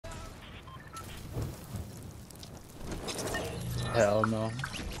Hell no.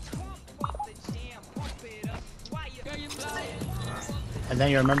 And then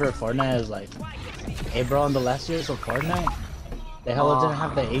you remember Fortnite is like, hey bro, in the last years of Fortnite, they hella didn't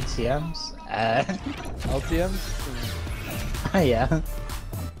have the ATMs. LTMs? Yeah.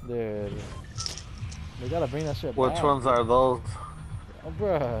 Dude. They gotta bring that shit Which back. ones are those? Oh,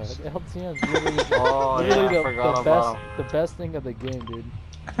 bruh. The LTMs literally, Oh yeah, I forgot about them. the best thing of the game, dude.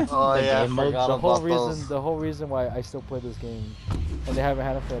 Oh The yeah, I game modes. forgot about those. The whole reason why I still play this game, and they haven't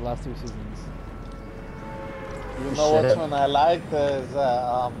had it for the last 2 seasons. You know which one I liked is,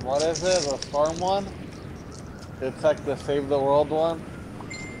 what is it? The Storm one? It's like the Save the World one.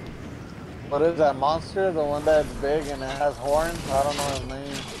 What is that monster? The one that's big and it has horns? I don't know his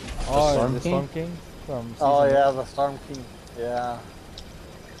name. Oh, the Storm King? From Oh season yeah, 1. the Storm King. Yeah.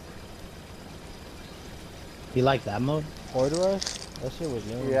 You like that mode? Horde Rush? That shit was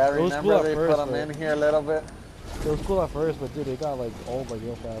lame. Yeah, I It was remember cool they at first, put them in here a little bit. It was cool at first, but dude, they got like old like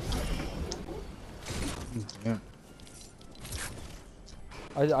real fast. Yeah.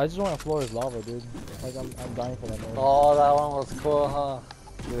 I just want Floor's Lava, dude. Like I'm dying for that mode. Oh, that one was cool, huh?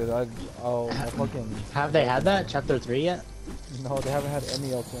 Dude, I fucking. Have they had that chapter 3 yet? No, they haven't had any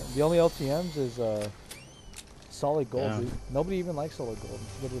LTM. The only LTMs is solid gold, Yeah. dude. Nobody even likes solid gold,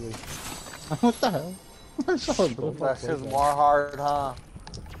 literally. What the hell? Solid gold. That's just more hard, huh?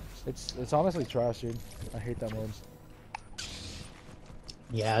 It's honestly trash, dude. I hate that mode.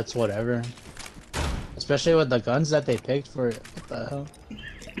 Yeah, it's whatever. Especially with the guns that they picked for it. What the hell?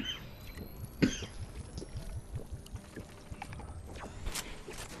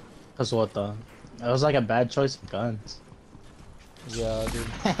 Cause what the? It was like a bad choice of guns. Yeah, dude.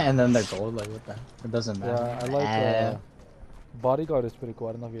 And then they're gold, like what the? It doesn't matter. Yeah, I like Bodyguard is pretty cool.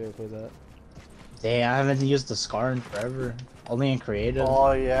 I don't know if you ever played that. Damn, I haven't used the Scar in forever. Only in creative.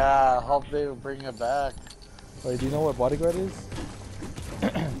 Oh yeah, I hope they bring it back. Wait, do you know what Bodyguard is?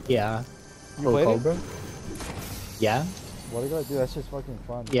 Yeah. You played it? Cobra? Yeah. Bodyguard, dude, that's just fucking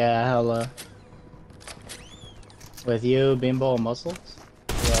fun. Yeah, hella. With you, Bimbo, and Muscles?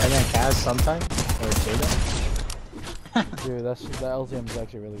 Yeah. And then Kaz sometime? Or Jada? Dude, that LTM is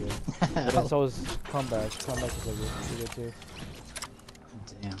actually really good. But then so is Comeback. Comeback is really good too.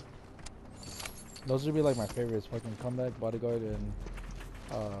 Damn. Those would be like my favorites. Fucking Comeback, Bodyguard, and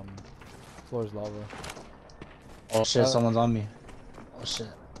Floor's Lava. Oh shit, someone's on me. Oh shit.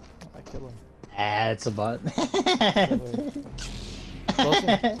 I kill him. Ah, it's a bot.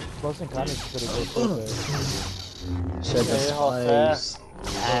 Close Encounters is pretty good too. Shit, the spice.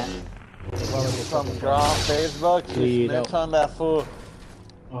 Some girl on Facebook, she snitched on that fool.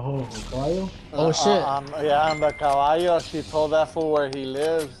 Oh, caballo? Oh shit. Yeah, on the caballo, she told that fool where he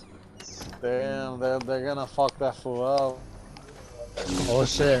lives. Damn, they're gonna fuck that fool up. Oh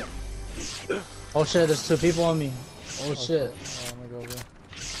shit. Oh shit, there's 2 people on me. Oh shit. Oh my god,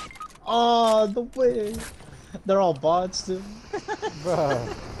 Oh, the way. They're all bots, dude. bro.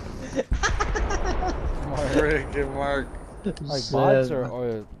 Rick and Mark. Like bots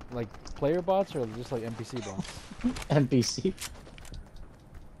or like player bots or just like NPC bots? NPC.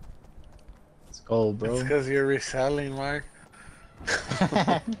 Let's go, bro. It's because you're reselling, Mark.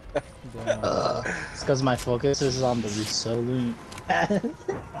 It's because my focus is on the reselling.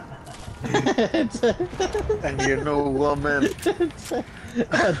 And you're no woman. Damn.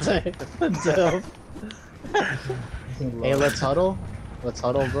 Hey, let's huddle. Let's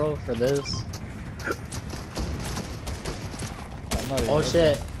huddle, bro, for this. Oh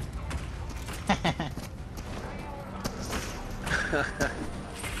shit.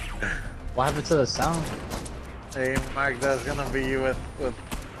 What happened to the sound? Hey, Mark, that's gonna be you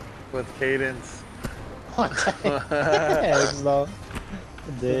with Cadence. What the heck, no.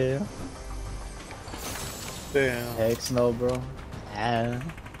 Damn. Damn. Heck no, bro. Ah.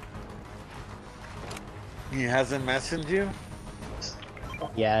 He hasn't messaged you?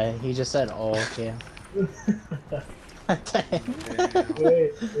 Yeah, he just said, oh, okay.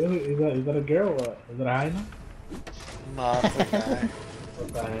 Wait, is that a girl or what? Is that a hyena? No, it's a guy. What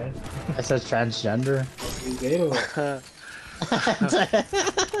the heck? I said transgender. You gay or what?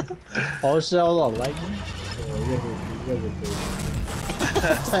 Oh shit, hold on, like me?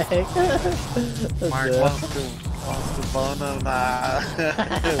 Mark wants to bone him. Nah.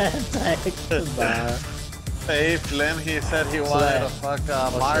 Hey, Flynn, he said he wanted to fuck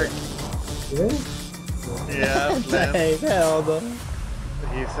Mark. Really? Yeah, Flynn. Hell no.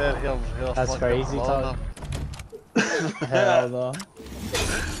 He said he'll That's fucking crazy bone talk. him. Hell no.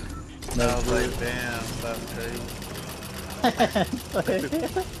 I was like, damn, that's crazy.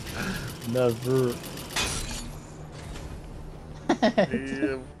 Never.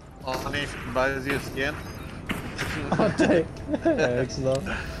 Only if he buys you skin. Oh, dang. Excellent.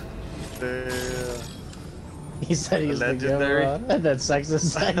 Damn. He said he's the Legendary. girl. And then sex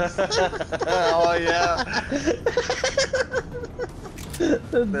is sex. Oh yeah. There's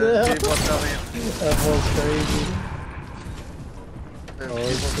Damn. people coming. That was crazy. There's Oh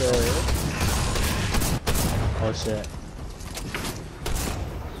people shit. Oh shit.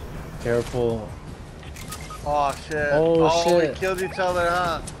 Careful. Oh shit. Oh, We shit. killed each other,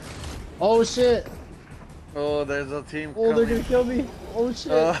 huh? Oh shit. Oh, there's a team Oh, they're coming. gonna kill me. Oh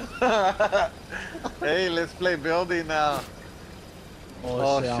shit. Hey, let's play building now.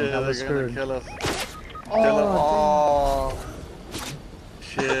 Oh, shit. I'm they're gonna screwed. kill us. Oh,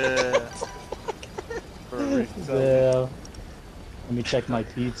 Shit. damn. Let me check my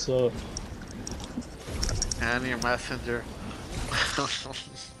pizza. And your messenger.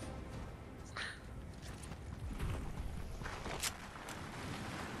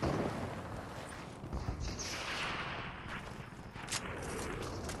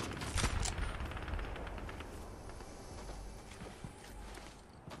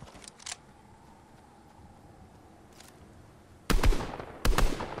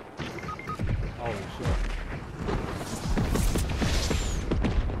 Holy shit.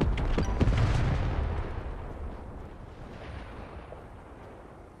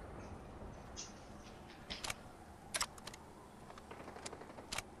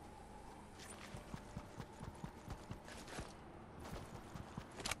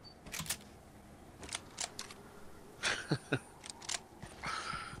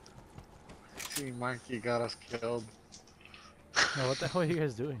 See, Mikey got us killed. No, what the hell are you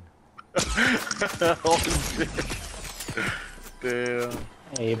guys doing? Oh shit. Damn.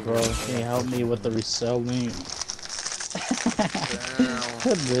 Hey, bro. Can you help me with the reselling? Damn.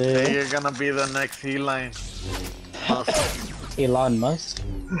 Hey, Damn. you're gonna be the next E-line. Elon Musk?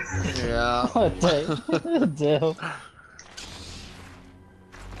 Yeah. What the damn.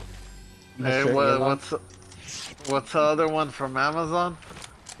 Hey, Mr. Elon? what's the other one from Amazon?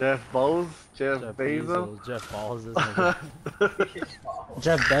 Jeff Bezos? Jeff Balls, this nigga.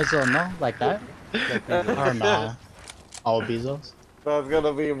 Jeff Bezos, no? Like that? Jeff Bezos. Or nah? Oh, Bezos? That's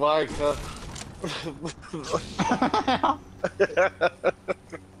gonna be Mark, huh?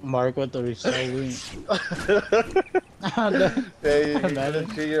 Mark with the reselling. Hey, you Imagine.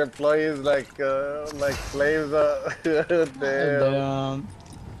 treat your employees like slaves. Damn. Damn.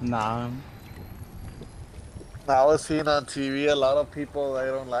 Nah. I was seeing on TV a lot of people they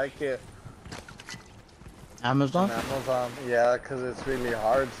don't like it. Amazon? On Amazon, yeah, because it's really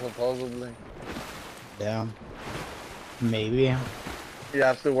hard supposedly. Damn. Maybe. You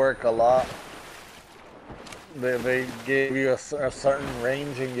have to work a lot. They give you a certain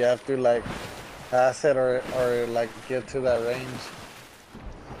range and you have to like pass it or like get to that range.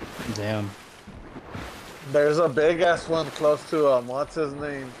 Damn. There's a big ass one close to what's his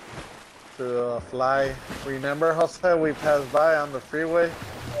name? To Fly. Remember Jose, we passed by on the freeway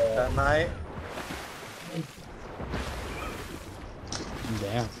at night?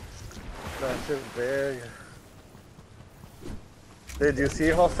 Damn. That shit's big. Did you see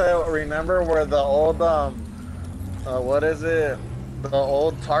Jose? Remember where the old what is it? The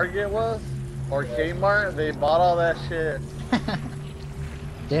old Target was? Or Kmart? They bought all that shit.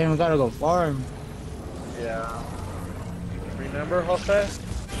 Damn, we gotta go farm. Yeah. Remember Jose?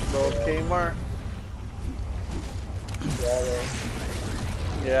 The old Kmart?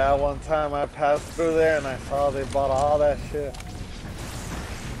 Yeah, one time I passed through there and I saw they bought all that shit.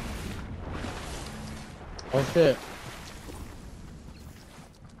 Oh shit.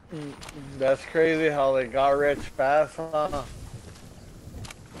 That's crazy how they got rich fast, huh?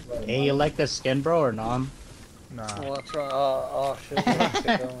 Hey, you like the skin, bro, or not? Nah. What's wrong? Oh shit. What's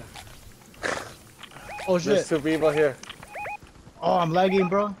going? Oh There's shit. two people here. Oh, I'm lagging,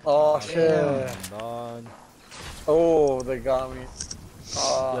 bro. Oh shit. Damn, dog. Oh, they got me.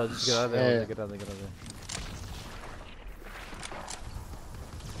 Oh, Yo, just get out of there. shit. Get out of there. Get out of there.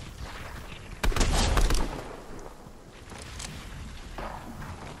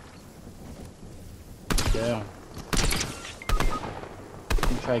 Damn.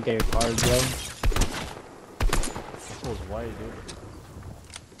 You try to get your card, bro. This was white, dude.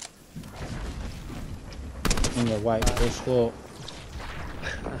 In your white crystal.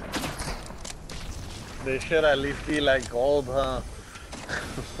 they should at least be like gold, huh?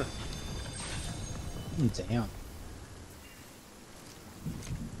 Damn.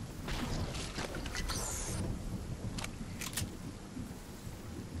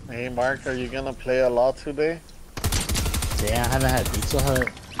 Hey Mark, are you gonna play a lot today? Damn, I haven't had Pizza Hut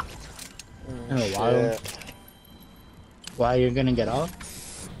in a while. Shit. Why, you're gonna get off?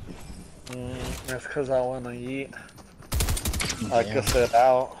 That's because I want to eat. I Damn. can sit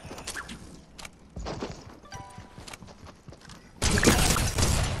out.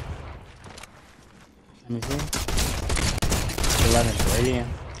 Let me see. 11:30.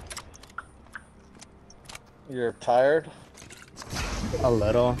 You're tired? A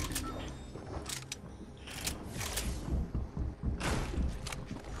little.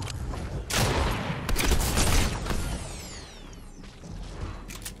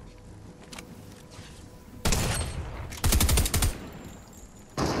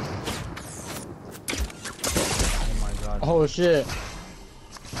 Oh my god. Oh shit.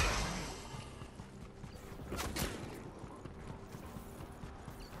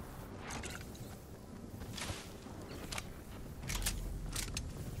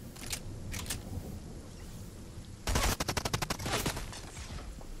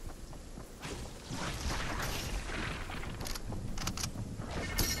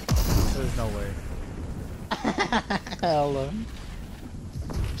 There's no way. Hello.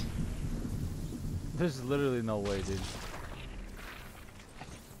 There's literally no way, dude.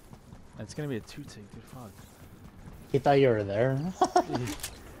 It's gonna be a 2-take, dude. Fuck. He thought you were there.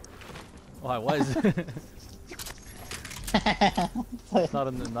 Oh, I was. It's not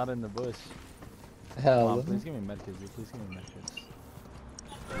in the bush. Come Hell. on, please give me medkits, dude. Please give me medkits.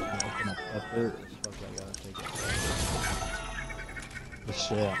 Open up pepper. Fuck, I gotta take it.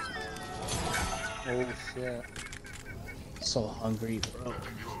 Shit. Oh shit. So hungry, bro.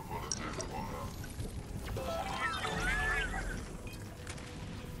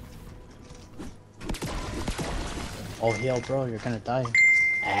 Oh hell, bro, you're gonna die.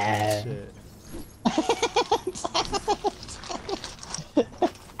 Ah. Shit.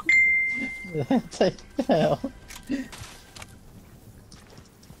 It's like hell.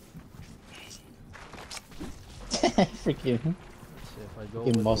 Freaking Shit, if I go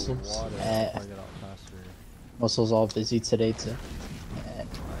Fucking with muscles. the water, Eh. I'll probably get out faster. muscles all busy today too.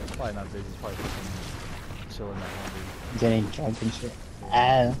 It's probably not big, it's probably fucking chilling at home, dude. Getting drunk and shit.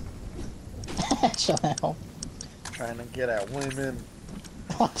 Ah. Chill out. Trying to get at women.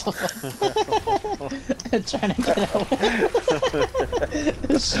 What the fuck? Trying to get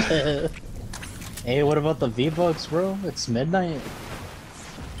out. Shit. Hey, what about the V-Bucks, bro? It's midnight.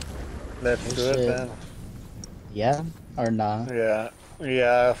 Let's Oh, do it shit. then. Yeah? Or not? Yeah.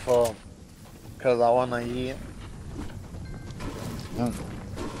 Yeah, for... Cause I wanna eat. Oh.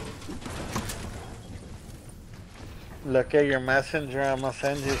 Look at your messenger, I'ma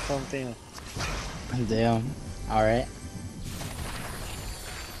send you something. Damn. Alright.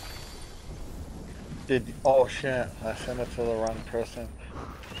 Oh shit, I sent it to the wrong person.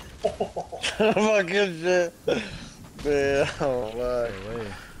 Fucking shit. Man, oh fuck. Hey, wait.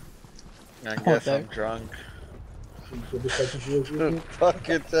 I guess Okay. I'm drunk. Should be taking you with you.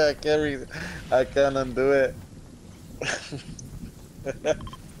 Fucking check I can't undo it.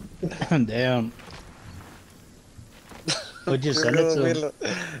 Damn. Who'd you send it She's gonna to? be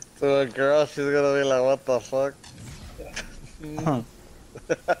to a girl, she's gonna be like, what the fuck? Huh.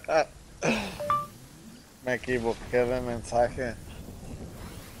 Me equivoqué de mensaje.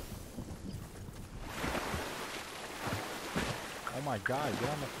 Oh my god, get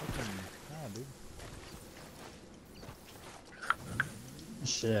on the fucking... God, dude.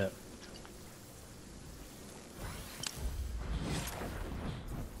 Shit.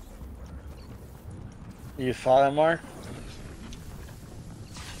 You saw it, Mark?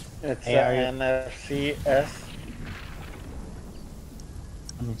 It's Hey, are you- NFCS.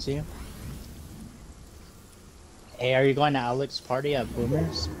 Let me see. Hey, are you going to Alex's party at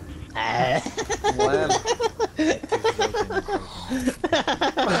Boomers? Ah. When?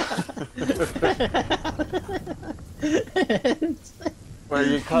 Were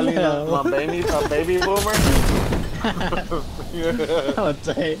you calling No. a baby boomer? I'll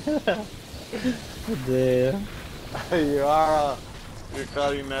tell Damn. You are you're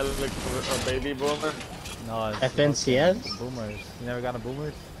calling Alex a baby boomer? No, it's FNCS? fucking boomers. You never got a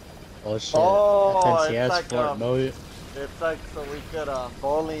boomers? Oh shit. Oh, FNCS, it's like, Fort Mode. It's like so we could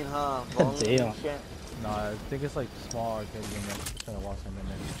bowling, huh? Bowling Damn. and shit. No, I think it's like small arcade game that's trying to walk in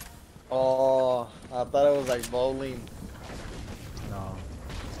there. Oh, I thought it was like bowling. No.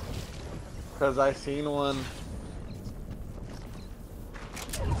 Cause I seen one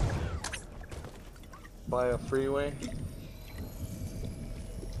by a freeway.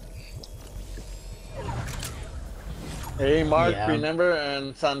 Hey Mark, Yeah. remember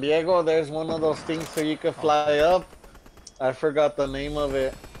in San Diego there's one of those things so you can fly up? I forgot the name of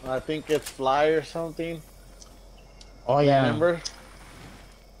it. I think it's Fly or something. Oh yeah. Remember?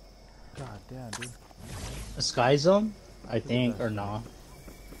 God damn, dude. A Sky Zone? I think, or not.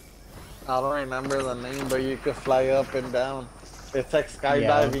 I don't remember the name, but you could fly up and down. It's like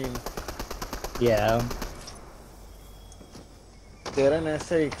skydiving. Yeah. Didn't it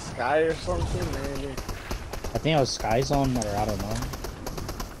say Sky or something? Maybe. I think it was Sky Zone, or I don't know.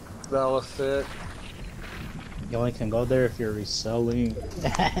 That was sick. You only can go there if you're reselling.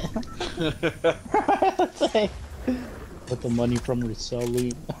 With the money from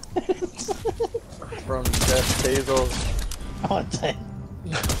reselling. From Jeff Bezos. What the?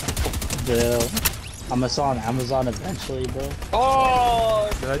 Bro. I'm gonna sell on Amazon eventually, bro. Oh!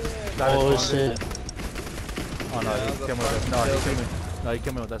 Did I just Oh shit. Oh no, Yeah, he the came with fucking no, he building. came in. No, he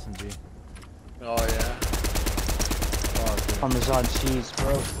came in with SMG. Oh yeah. Oh, dude. Parmesan cheese,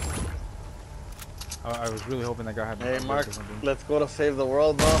 bro. I was really hoping that guy had. Hey my Mark, or something. let's go to save the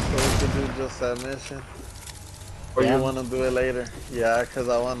world now, so we can do just that mission. Or Yeah. you wanna do it later? Yeah, cause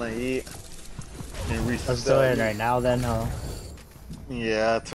I wanna eat. And Let's do it right now then, huh? Yeah.